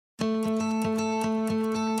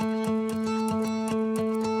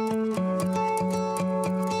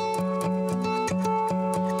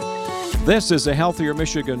This is a Healthier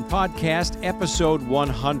Michigan podcast, episode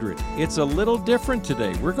 100. It's a little different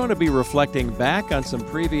today. We're going to be reflecting back on some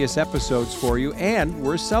previous episodes for you, and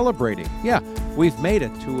we're celebrating. Yeah, we've made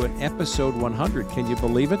it to an episode 100. Can you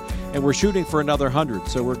believe it? And we're shooting for another 100,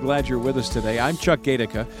 so we're glad you're with us today. I'm Chuck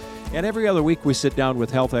Gatica, and every other week we sit down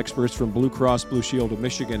with health experts from Blue Cross Blue Shield of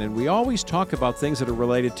Michigan, and we always talk about things that are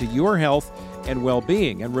related to your health and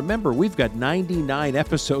well-being. And remember, we've got 99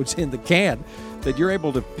 episodes in the can that you're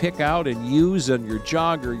able to pick out and use on your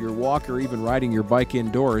jog or your walk or even riding your bike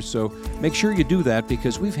indoors. So make sure you do that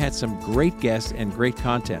because we've had some great guests and great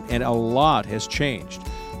content, and a lot has changed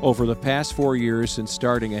over the past 4 years since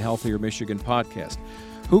starting a Healthier Michigan podcast.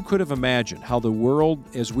 Who could have imagined how the world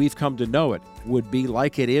as we've come to know it would be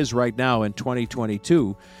like it is right now in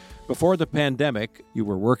 2022? Before the pandemic, you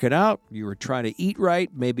were working out, you were trying to eat right,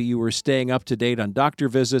 maybe you were staying up to date on doctor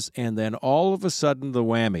visits, and then all of a sudden the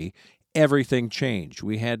whammy, everything changed.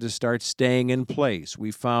 We had to start staying in place.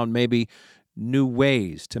 We found maybe new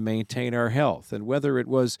ways to maintain our health. And whether it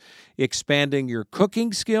was expanding your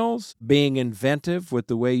cooking skills, being inventive with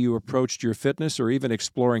the way you approached your fitness, or even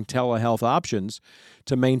exploring telehealth options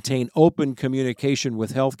to maintain open communication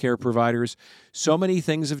with healthcare providers, so many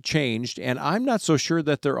things have changed, and I'm not so sure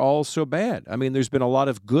that they're all so bad. I mean, there's been a lot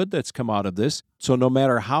of good that's come out of this. So no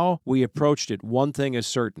matter how we approached it, one thing is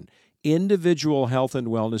certain. Individual health and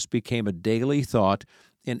wellness became a daily thought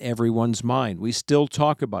in everyone's mind. We still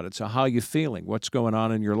talk about it. So how are you feeling? What's going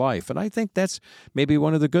on in your life? And I think that's maybe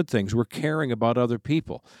one of the good things. We're caring about other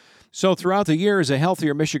people. So throughout the years, a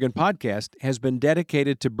Healthier Michigan podcast has been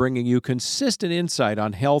dedicated to bringing you consistent insight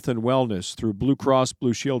on health and wellness through Blue Cross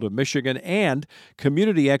Blue Shield of Michigan and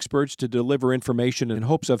community experts to deliver information in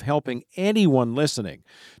hopes of helping anyone listening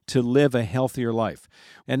to live a healthier life.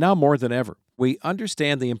 And now more than ever, we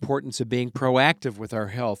understand the importance of being proactive with our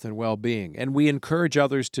health and well-being, and we encourage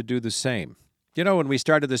others to do the same. You know, when we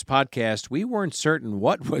started this podcast, we weren't certain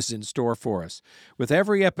what was in store for us. With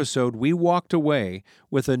every episode, we walked away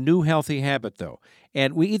with a new healthy habit, though,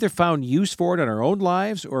 and we either found use for it in our own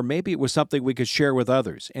lives, or maybe it was something we could share with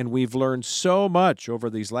others, and we've learned so much over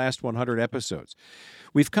these last 100 episodes.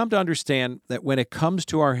 We've come to understand that when it comes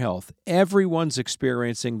to our health, everyone's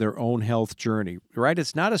experiencing their own health journey, right?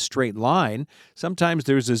 It's not a straight line. Sometimes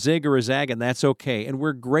there's a zig or a zag, and that's okay. And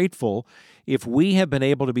we're grateful if we have been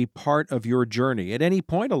able to be part of your journey at any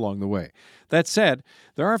point along the way. That said,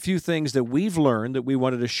 there are a few things that we've learned that we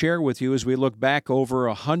wanted to share with you as we look back over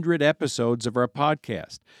 100 episodes of our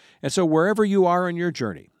podcast. And so wherever you are in your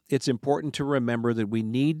journey, it's important to remember that we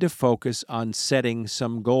need to focus on setting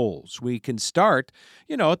some goals. We can start,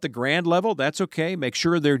 at the grand level. That's okay. Make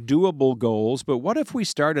sure they're doable goals. But what if we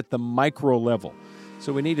start at the micro level?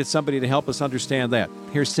 So we needed somebody to help us understand that.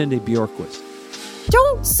 Here's Cindy Bjorkquist.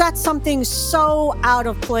 Don't set something so out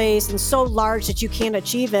of place and so large that you can't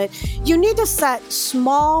achieve it. You need to set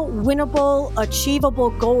small, winnable,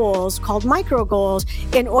 achievable goals called micro goals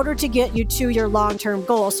in order to get you to your long-term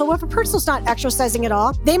goal. So if a person's not exercising at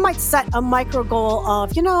all, they might set a micro goal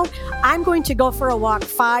of, I'm going to go for a walk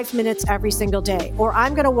 5 minutes every single day, or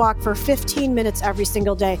I'm going to walk for 15 minutes every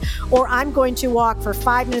single day, or I'm going to walk for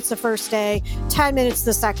 5 minutes the first day, 10 minutes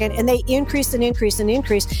the second, and they increase and increase and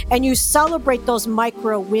increase, and you celebrate those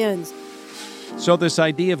micro wins. So this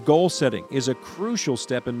idea of goal setting is a crucial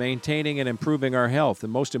step in maintaining and improving our health. The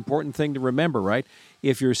most important thing to remember, right?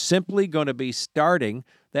 If you're simply going to be starting,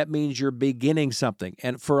 that means you're beginning something.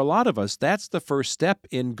 And for a lot of us, that's the first step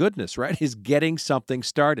in goodness, right? Is getting something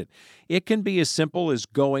started. It can be as simple as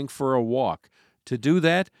going for a walk. To do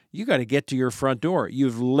that, you got to get to your front door.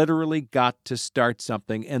 You've literally got to start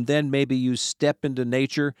something, and then maybe you step into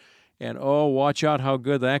nature. And watch out how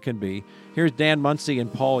good that can be. Here's Dan Muncie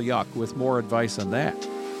and Paul Yuck with more advice on that.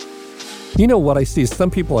 You know what I see? Some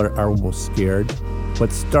people are almost scared,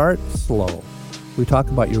 but start slow. We talk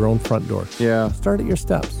about your own front door. Yeah. Start at your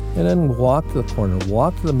steps and then walk to the corner,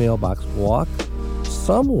 walk to the mailbox, walk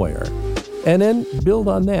somewhere, and then build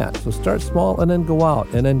on that. So start small and then go out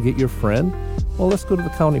and then get your friend. Well, let's go to the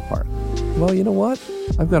county park. Well, you know what?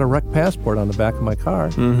 I've got a rec passport on the back of my car.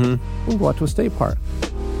 We'll go out to a state park.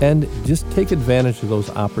 And just take advantage of those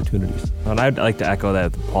opportunities. And I'd like to echo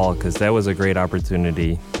that with Paul, because that was a great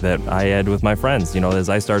opportunity that I had with my friends. As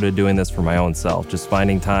I started doing this for my own self, just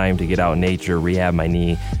finding time to get out in nature, rehab my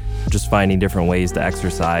knee, just finding different ways to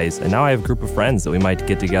exercise. And now I have a group of friends that we might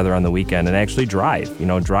get together on the weekend and actually drive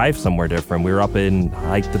somewhere different. We were up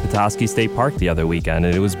hiked the Petoskey State Park the other weekend,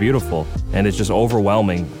 and it was beautiful. And it's just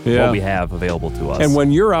overwhelming what we have available to us. And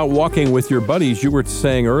when you're out walking with your buddies, you were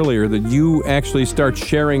saying earlier that you actually start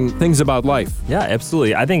sharing things about life. Yeah,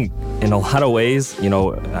 absolutely. I think in a lot of ways,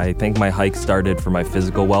 I think my hike started for my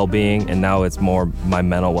physical well-being, and now it's more my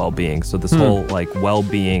mental well-being. So this whole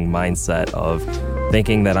well-being mindset of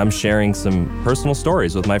thinking that I'm sharing some personal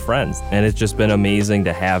stories with my friends. And it's just been amazing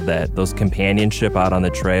to have those companionship out on the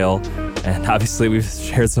trail. And obviously we've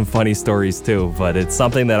shared some funny stories too, but it's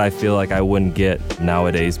something that I feel like I wouldn't get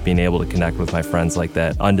nowadays, being able to connect with my friends like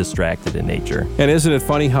that, undistracted in nature. And isn't it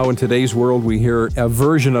funny how in today's world we hear a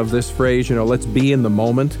version of this phrase, let's be in the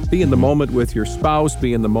moment. Be in the moment with your spouse,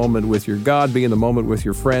 be in the moment with your God, be in the moment with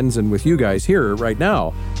your friends and with you guys here right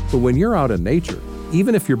now. But when you're out in nature,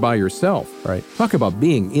 even if you're by yourself, right? Talk about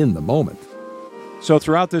being in the moment. So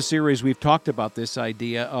throughout this series, we've talked about this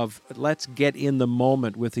idea of let's get in the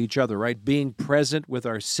moment with each other, right? Being present with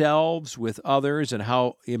ourselves, with others, and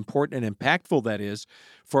how important and impactful that is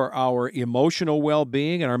for our emotional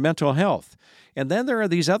well-being and our mental health. And then there are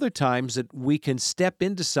these other times that we can step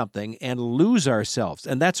into something and lose ourselves,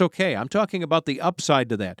 and that's okay. I'm talking about the upside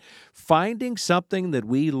to that. Finding something that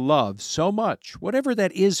we love so much, whatever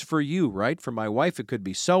that is for you, right? For my wife, it could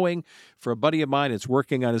be sewing. For a buddy of mine, it's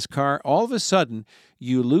working on his car. All of a sudden,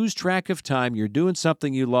 you lose track of time, you're doing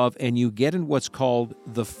something you love, and you get in what's called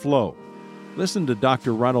the flow. Listen to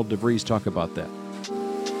Dr. Ronald DeVries talk about that.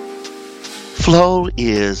 Flow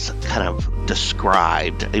is kind of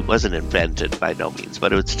described, it wasn't invented by no means,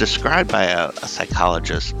 but it's described by a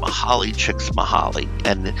psychologist, Mihaly Csikszentmihalyi.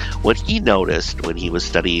 And what he noticed when he was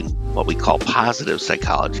studying what we call positive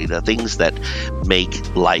psychology, the things that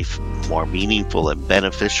make life more meaningful and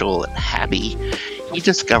beneficial and happy, he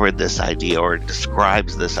discovered this idea, or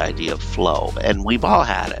describes this idea of flow. And we've all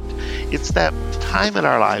had it. It's that time in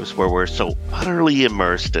our lives where we're so utterly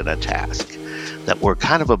immersed in a task that we're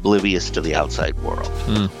kind of oblivious to the outside world.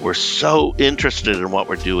 We're so interested in what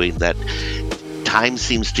we're doing that time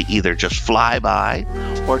seems to either just fly by,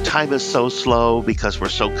 or time is so slow because we're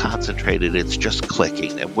so concentrated it's just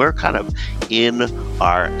clicking, and we're kind of in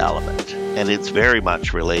our element. And it's very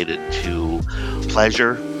much related to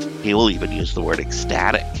pleasure. He will even use the word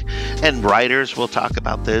ecstatic. And writers will talk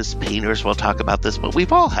about this, painters will talk about this, but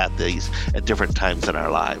we've all had these at different times in our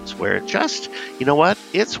lives where it just,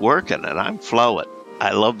 it's working and I'm flowing.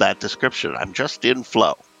 I love that description. I'm just in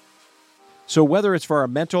flow. So whether it's for our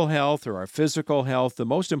mental health or our physical health, the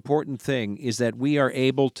most important thing is that we are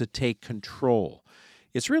able to take control.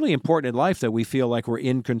 It's really important in life that we feel like we're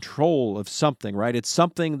in control of something, right? It's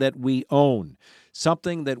something that we own,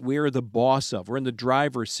 something that we're the boss of. We're in the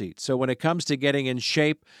driver's seat. So when it comes to getting in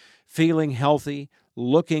shape, feeling healthy,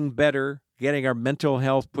 looking better, getting our mental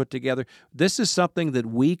health put together, this is something that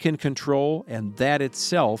we can control, and that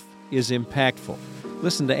itself is impactful.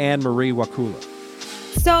 Listen to Anne Marie Wakula.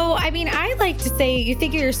 So, I like to say you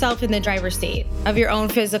think of yourself in the driver's seat of your own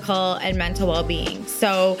physical and mental well-being.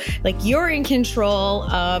 So, you're in control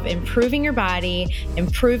of improving your body,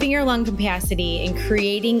 improving your lung capacity, and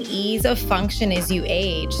creating ease of function as you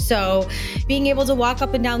age. So, being able to walk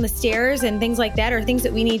up and down the stairs and things like that are things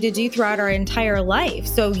that we need to do throughout our entire life.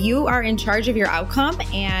 So, you are in charge of your outcome,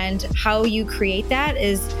 and how you create that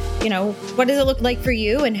is, what does it look like for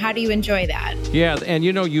you, and how do you enjoy that? Yeah, and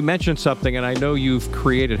you mentioned something, and I know you've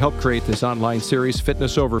helped create this online series,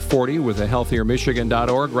 Fitness Over 40, with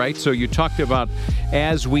thehealthiermichigan.org, right? So you talked about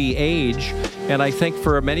as we age, and I think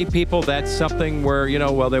for many people that's something where, they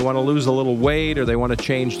want to lose a little weight or they want to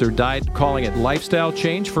change their diet, calling it lifestyle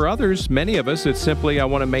change. For others, many of us, it's simply, I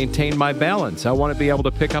want to maintain my balance. I want to be able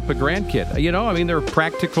to pick up a grandkid. There are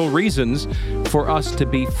practical reasons for us to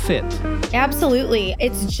be fit. Absolutely.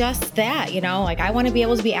 It's just that, I want to be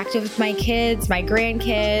able to be active with my kids, my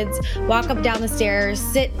grandkids, walk up down the stairs,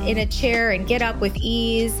 sit in a chair and get up with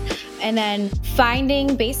ease, and then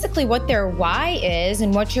finding basically what their why is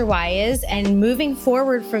and what your why is, and moving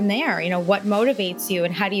forward from there. What motivates you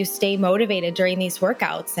and how do you stay motivated during these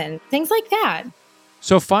workouts and things like that.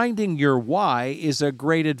 So finding your why is a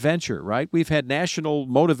great adventure, right? We've had national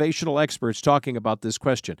motivational experts talking about this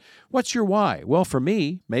question. What's your why? Well, for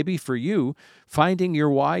me, maybe for you, finding your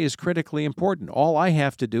why is critically important. All I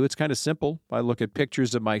have to do, it's kind of simple. I look at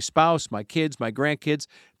pictures of my spouse, my kids, my grandkids.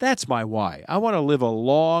 That's my why. I want to live a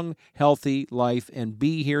long, healthy life and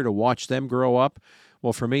be here to watch them grow up.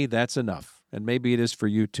 Well, for me, that's enough. And maybe it is for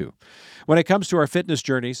you too. When it comes to our fitness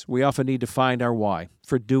journeys, we often need to find our why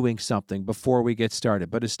for doing something before we get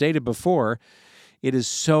started. But as stated before, It is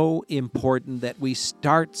so important that we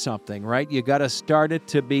start something, right? You got to start it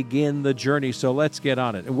to begin the journey. So let's get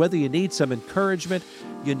on it. And whether you need some encouragement,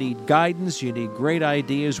 you need guidance, you need great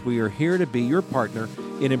ideas, we are here to be your partner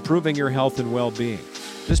in improving your health and well-being.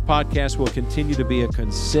 This podcast will continue to be a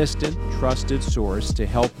consistent, trusted source to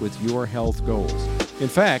help with your health goals. In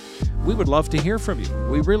fact, we would love to hear from you.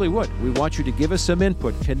 We really would. We want you to give us some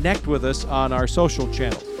input. Connect with us on our social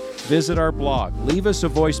channels. Visit our blog. Leave us a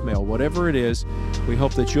voicemail, whatever it is. We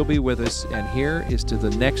hope that you'll be with us. And here is to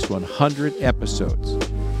the next 100 episodes.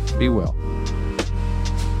 Be well.